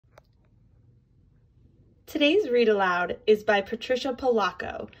Today's read aloud is by Patricia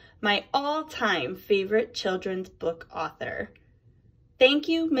Polacco, my all-time favorite children's book author. Thank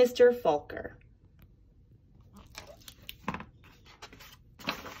you, Mr. Falker.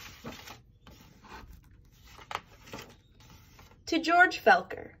 To George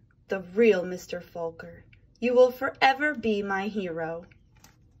Falker, the real Mr. Falker, you will forever be my hero.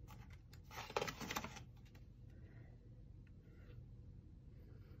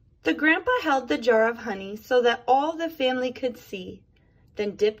 The grandpa held the jar of honey so that all the family could see,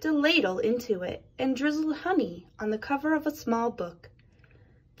 then dipped a ladle into it and drizzled honey on the cover of a small book.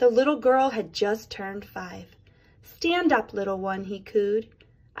 The little girl had just turned 5. "Stand up, little one," he cooed.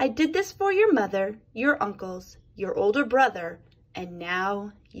 "I did this for your mother, your uncles, your older brother, and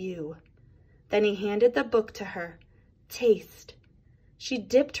now you." Then he handed the book to her. "Taste." She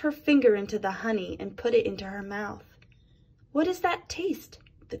dipped her finger into the honey and put it into her mouth. "What is that taste?"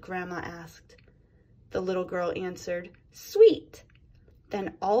 the grandma asked. The little girl answered, "Sweet."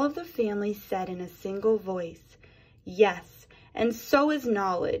 Then all of the family said in a single voice, "Yes, and so is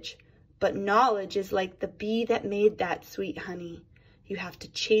knowledge. But knowledge is like the bee that made that sweet honey. You have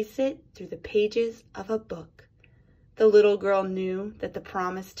to chase it through the pages of a book." The little girl knew that the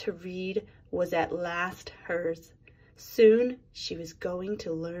promise to read was at last hers. Soon she was going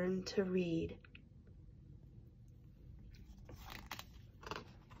to learn to read.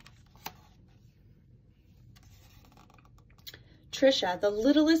 Patricia, the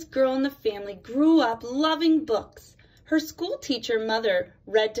littlest girl in the family, grew up loving books. Her school teacher mother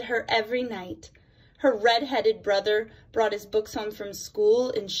read to her every night. Her red-headed brother brought his books home from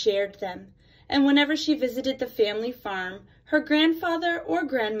school and shared them. And whenever she visited the family farm, her grandfather or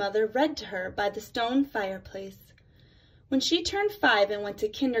grandmother read to her by the stone fireplace. When she turned 5 and went to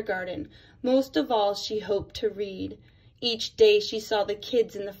kindergarten, most of all she hoped to read. Each day she saw the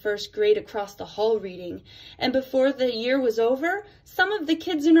kids in the first grade across the hall reading, and before the year was over, some of the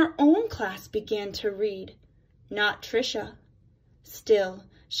kids in her own class began to read. Not Tricia. Still,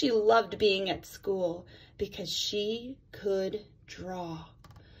 she loved being at school because she could draw.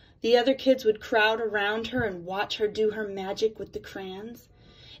 The other kids would crowd around her and watch her do her magic with the crayons.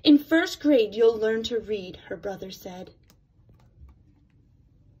 "In first grade, you'll learn to read," her brother said.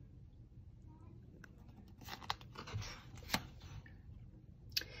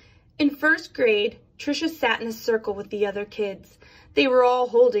 In first grade, Tricia sat in a circle with the other kids. They were all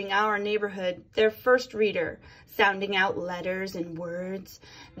holding Our Neighborhood, their first reader, sounding out letters and words.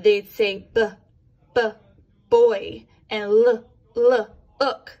 They'd say b, boy, and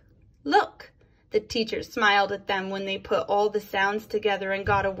ook. Look! The teacher smiled at them when they put all the sounds together and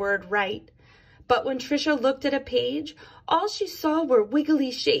got a word right. But when Tricia looked at a page, all she saw were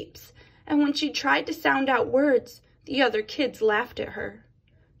wiggly shapes, and when she tried to sound out words, the other kids laughed at her.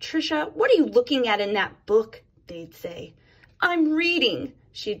 "Tricia, what are you looking at in that book?" they'd say. "I'm reading,"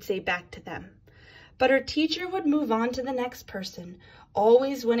 she'd say back to them. But her teacher would move on to the next person.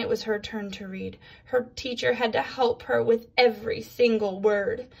 Always when it was her turn to read, her teacher had to help her with every single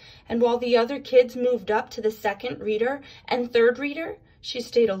word. And while the other kids moved up to the second reader and third reader, she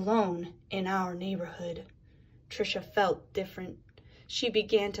stayed alone in Our Neighborhood. Tricia felt different. She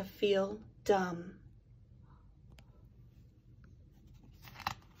began to feel dumb.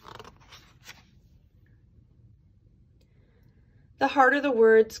 The harder the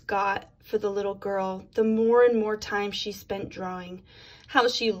words got for the little girl, the more and more time she spent drawing. How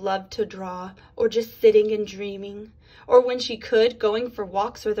she loved to draw, or just sitting and dreaming, or when she could, going for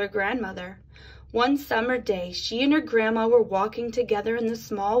walks with her grandmother. One summer day, she and her grandma were walking together in the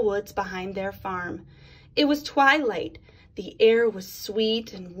small woods behind their farm. It was twilight. The air was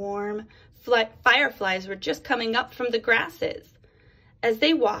sweet and warm. Fireflies were just coming up from the grasses. As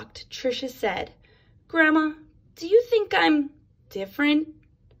they walked, Tricia said, "Grandma, do you think I'm different?"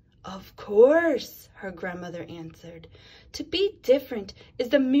 "Of course," her grandmother answered. "To be different is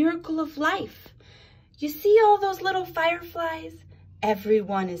the miracle of life. You see all those little fireflies?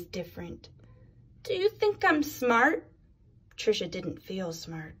 Everyone is different." "Do you think I'm smart?" Tricia didn't feel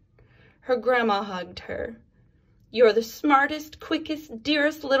smart. Her grandma hugged her. "You're the smartest, quickest,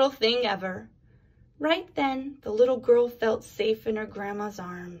 dearest little thing ever." Right then, the little girl felt safe in her grandma's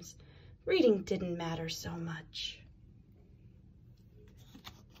arms. Reading didn't matter so much.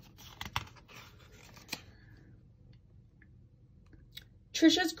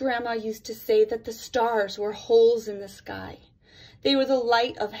 Tricia's grandma used to say that the stars were holes in the sky. They were the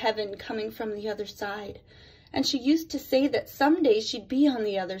light of heaven coming from the other side. And she used to say that someday she'd be on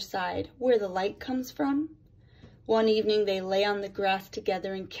the other side, where the light comes from. One evening they lay on the grass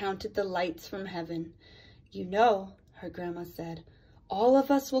together and counted the lights from heaven. "You know," her grandma said, "all of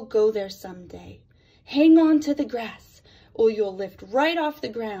us will go there someday. Hang on to the grass, or you'll lift right off the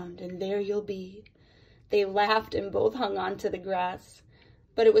ground, and there you'll be." They laughed and both hung on to the grass.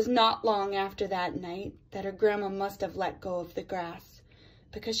 But it was not long after that night that her grandma must have let go of the grass,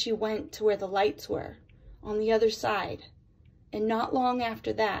 because she went to where the lights were, on the other side. And not long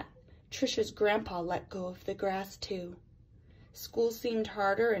after that, Tricia's grandpa let go of the grass too. School seemed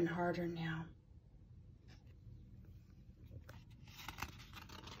harder and harder now.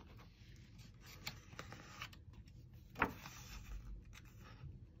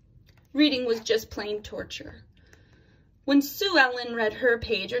 Reading was just plain torture. When Sue Ellen read her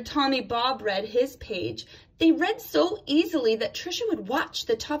page or Tommy Bob read his page, they read so easily that Tricia would watch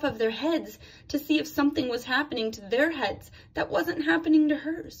the top of their heads to see if something was happening to their heads that wasn't happening to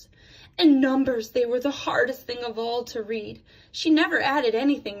hers. And numbers, they were the hardest thing of all to read. She never added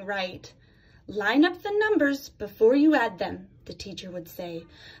anything right. "Line up the numbers before you add them," the teacher would say.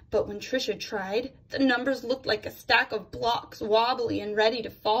 But when Tricia tried, the numbers looked like a stack of blocks, wobbly and ready to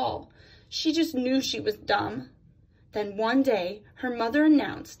fall. She just knew she was dumb. Then one day, her mother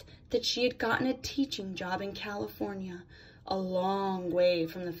announced that she had gotten a teaching job in California, a long way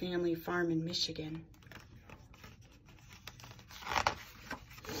from the family farm in Michigan.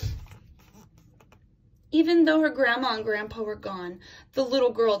 Even though her grandma and grandpa were gone, the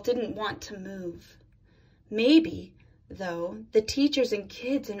little girl didn't want to move. Maybe, though, the teachers and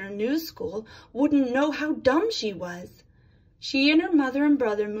kids in her new school wouldn't know how dumb she was. She and her mother and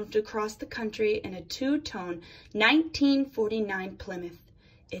brother moved across the country in a two-tone 1949 Plymouth.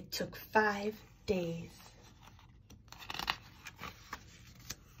 It took 5 days.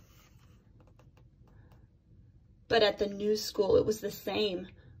 But at the new school, it was the same.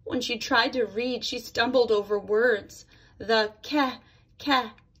 When she tried to read, she stumbled over words. The cat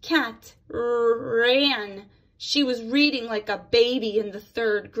ran. She was reading like a baby in the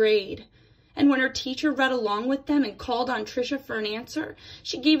 3rd grade. And when her teacher read along with them and called on Tricia for an answer,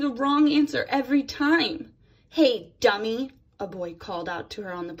 she gave the wrong answer every time. "Hey, dummy," a boy called out to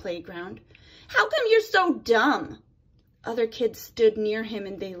her on the playground. "How come you're so dumb?" Other kids stood near him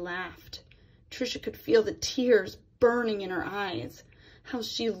and they laughed. Tricia could feel the tears burning in her eyes. How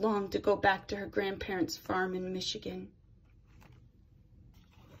she longed to go back to her grandparents' farm in Michigan.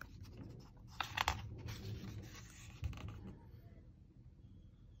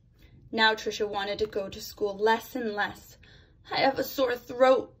 Now Tricia wanted to go to school less and less. "I have a sore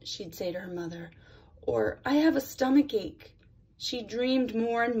throat," she'd say to her mother, or "I have a stomach ache." She dreamed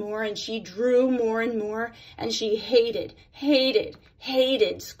more and more, and she drew more and more, and she hated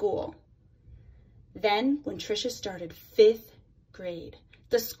school. Then, when Tricia started 5th grade,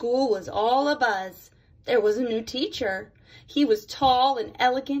 the school was all abuzz. There was a new teacher. He was tall and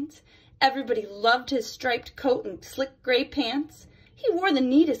elegant. Everybody loved his striped coat and slick gray pants. He wore the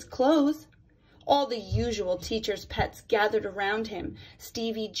neatest clothes. All the usual teacher's pets gathered around him,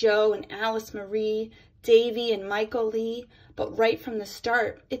 Stevie Joe and Alice Marie, Davy and Michael Lee. But right from the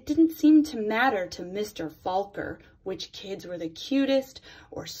start, it didn't seem to matter to Mr. Falker which kids were the cutest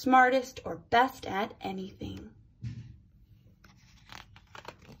or smartest or best at anything.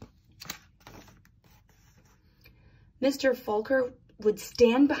 Mr. Falker would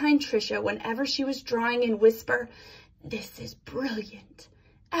stand behind Tricia whenever she was drawing and whisper, "This is brilliant,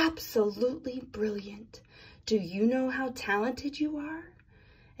 absolutely brilliant. Do you know how talented you are?"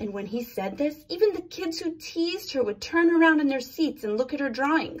 And when he said this, even the kids who teased her would turn around in their seats and look at her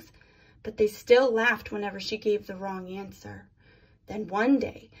drawings. But they still laughed whenever she gave the wrong answer. Then one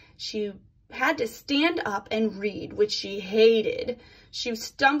day, she had to stand up and read, which she hated. She was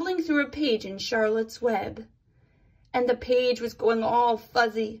stumbling through a page in Charlotte's Web. And the page was going all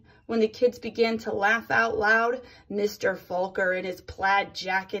fuzzy. When the kids began to laugh out loud, Mr. Falker in his plaid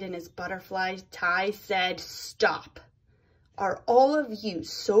jacket and his butterfly tie said, "Stop. Are all of you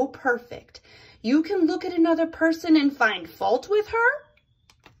so perfect you can look at another person and find fault with her?"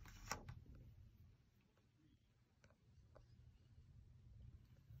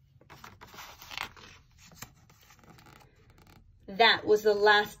 That was the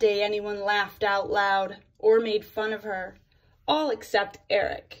last day anyone laughed out loud or made fun of her, all except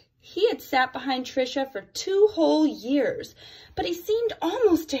Eric. He had sat behind Tricia for 2 whole years, but he seemed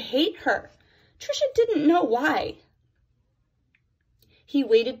almost to hate her. Tricia didn't know why. He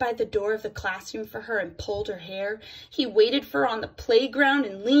waited by the door of the classroom for her and pulled her hair. He waited for her on the playground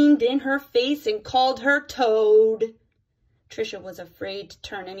and leaned in her face and called her Toad. Tricia was afraid to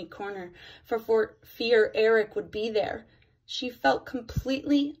turn any corner, for fear Eric would be there. She felt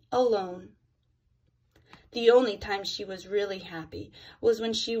completely alone. The only time she was really happy was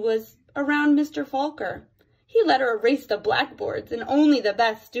when she was around Mr. Falker. He let her erase the blackboards, and only the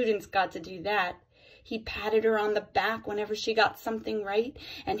best students got to do that. He patted her on the back whenever she got something right,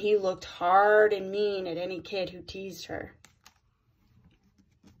 and he looked hard and mean at any kid who teased her.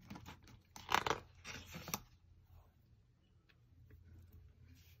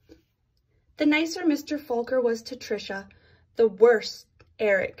 The nicer Mr. Falker was to Tricia, the worse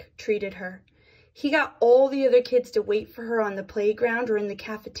Eric treated her. He got all the other kids to wait for her on the playground or in the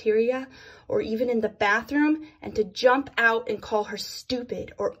cafeteria or even in the bathroom and to jump out and call her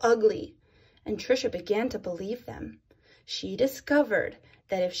stupid or ugly. And Tricia began to believe them. She discovered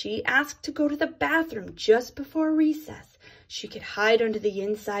that if she asked to go to the bathroom just before recess, she could hide under the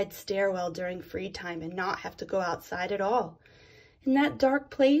inside stairwell during free time and not have to go outside at all. In that dark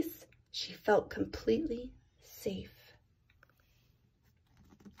place, she felt completely safe.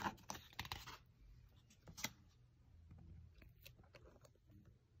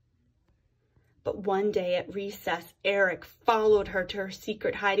 But one day at recess, Eric followed her to her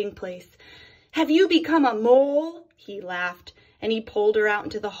secret hiding place. "Have you become a mole?" he laughed, and he pulled her out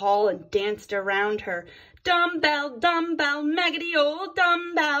into the hall and danced around her. "Dumbbell, dumbbell, maggoty old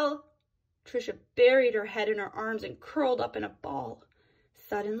dumbbell." Tricia buried her head in her arms and curled up in a ball.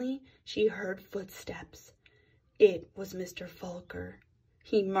 Suddenly, she heard footsteps. It was Mr. Falker.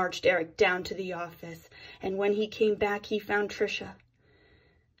 He marched Eric down to the office, and when he came back, he found Tricia.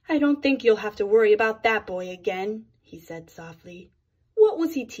 "I don't think you'll have to worry about that boy again," he said softly. "What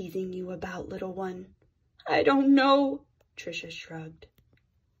was he teasing you about, little one?" "I don't know," Tricia shrugged.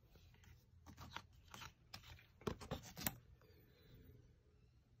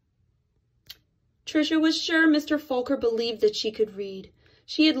 Tricia was sure Mr. Falker believed that she could read.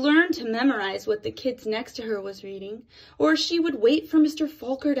 She had learned to memorize what the kids next to her was reading, or she would wait for Mr.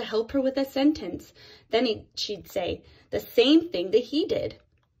 Falker to help her with a sentence. Then she'd say the same thing that he did.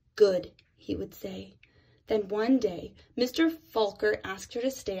 "Good," he would say. Then one day, Mr. Falker asked her to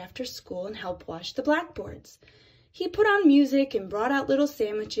stay after school and help wash the blackboards. He put on music and brought out little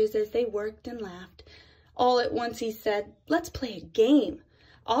sandwiches as they worked and laughed. All at once he said, "Let's play a game.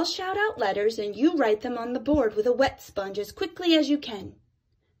 I'll shout out letters and you write them on the board with a wet sponge as quickly as you can."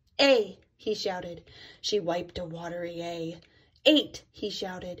 "A," he shouted. She wiped a watery A. "8," he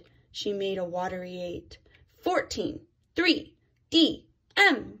shouted. She made a watery 8. 14, 3, D,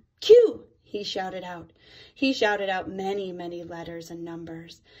 M, Q, he shouted out. He shouted out many, many letters and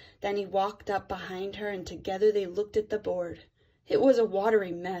numbers. Then he walked up behind her and together they looked at the board. It was a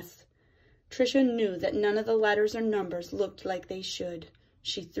watery mess. Tricia knew that none of the letters or numbers looked like they should.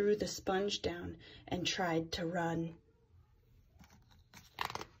 She threw the sponge down and tried to run.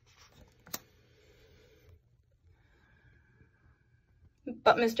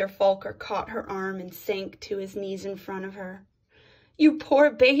 But Mr. Falker caught her arm and sank to his knees in front of her. "You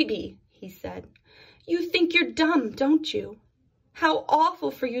poor baby," he said. "You think you're dumb, don't you? How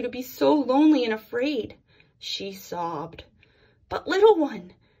awful for you to be so lonely and afraid." She sobbed. "But little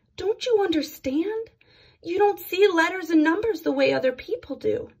one, don't you understand? You don't see letters and numbers the way other people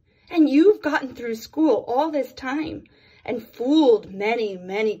do. And you've gotten through school all this time and fooled many,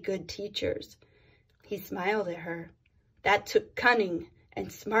 many good teachers." He smiled at her. "That took cunning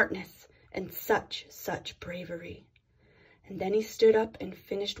and smartness and such bravery." And then he stood up and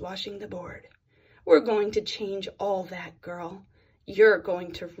finished washing the board. "We're going to change all that, girl. You're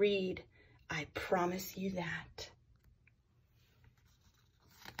going to read. I promise you that."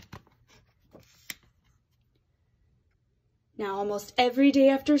 Now, almost every day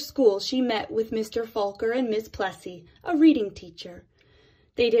after school, she met with Mr. Falker and Miss Plessy, a reading teacher.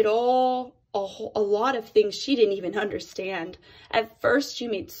 They did a lot of things she didn't even understand. At first, she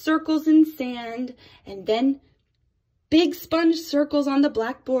made circles in sand, and then big sponge circles on the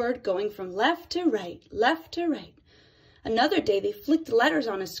blackboard going from left to right, left to right. Another day, they flicked letters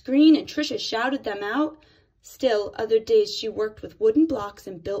on a screen, and Tricia shouted them out. Still, other days, she worked with wooden blocks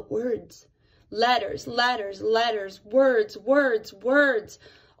and built words. Letters, letters, letters, words, words, words,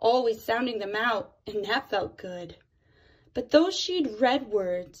 always sounding them out, and that felt good. But though she'd read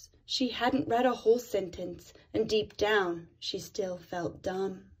words, she hadn't read a whole sentence, and deep down, she still felt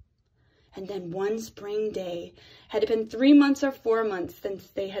dumb. And then one spring day, had it been 3 months or 4 months since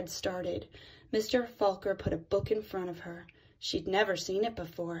they had started, Mr. Falker put a book in front of her. She'd never seen it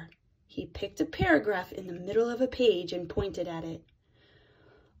before. He picked a paragraph in the middle of a page and pointed at it.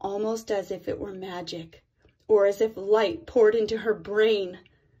 Almost as if it were magic, or as if light poured into her brain.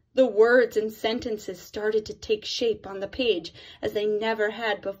 The words and sentences started to take shape on the page as they never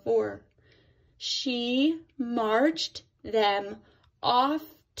had before. She marched them off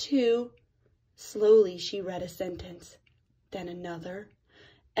to... Slowly she read a sentence, then another,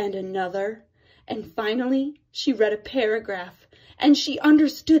 and another, and finally she read a paragraph, and she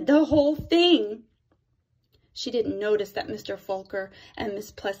understood the whole thing. She didn't notice that Mr. Falker and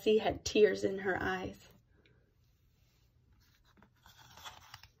Miss Plessy had tears in her eyes.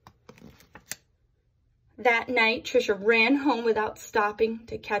 That night, Tricia ran home without stopping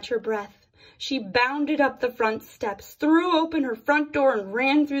to catch her breath. She bounded up the front steps, threw open her front door, and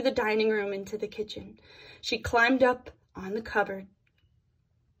ran through the dining room into the kitchen. She climbed up on the cupboard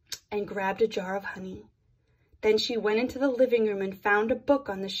and grabbed a jar of honey. Then she went into the living room and found a book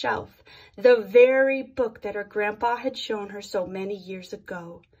on the shelf, the very book that her grandpa had shown her so many years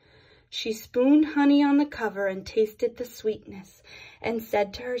ago. She spooned honey on the cover and tasted the sweetness and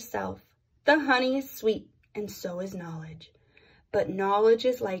said to herself, "The honey is sweet, and so is knowledge. But knowledge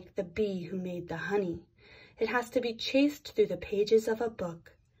is like the bee who made the honey. It has to be chased through the pages of a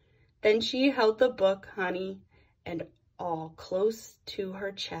book." Then she held the book, honey, and all close to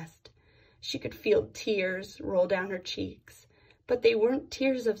her chest. She could feel tears roll down her cheeks, but they weren't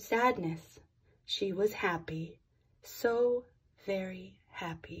tears of sadness. She was happy, so very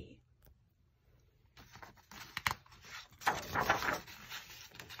happy.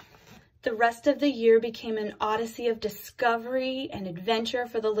 The rest of the year became an odyssey of discovery and adventure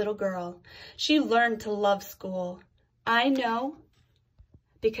for the little girl. She learned to love school. I know,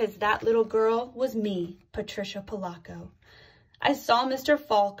 because that little girl was me, Patricia Polacco. I saw Mr.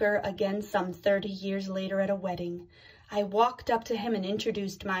 Falker again some 30 years later at a wedding. I walked up to him and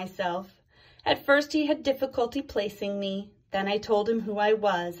introduced myself. At first he had difficulty placing me. Then I told him who I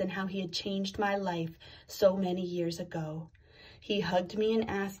was and how he had changed my life so many years ago. He hugged me and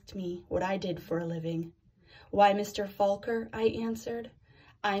asked me what I did for a living. "Why, Mr. Falker," I answered,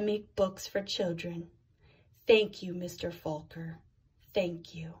 "I make books for children." "Thank you, Mr. Falker.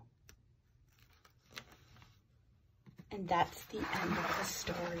 Thank you." And that's the end of the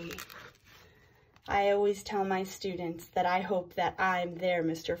story. I always tell my students that I hope that I'm their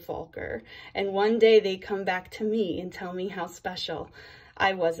Mr. Falker, and one day they come back to me and tell me how special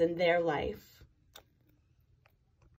I was in their life.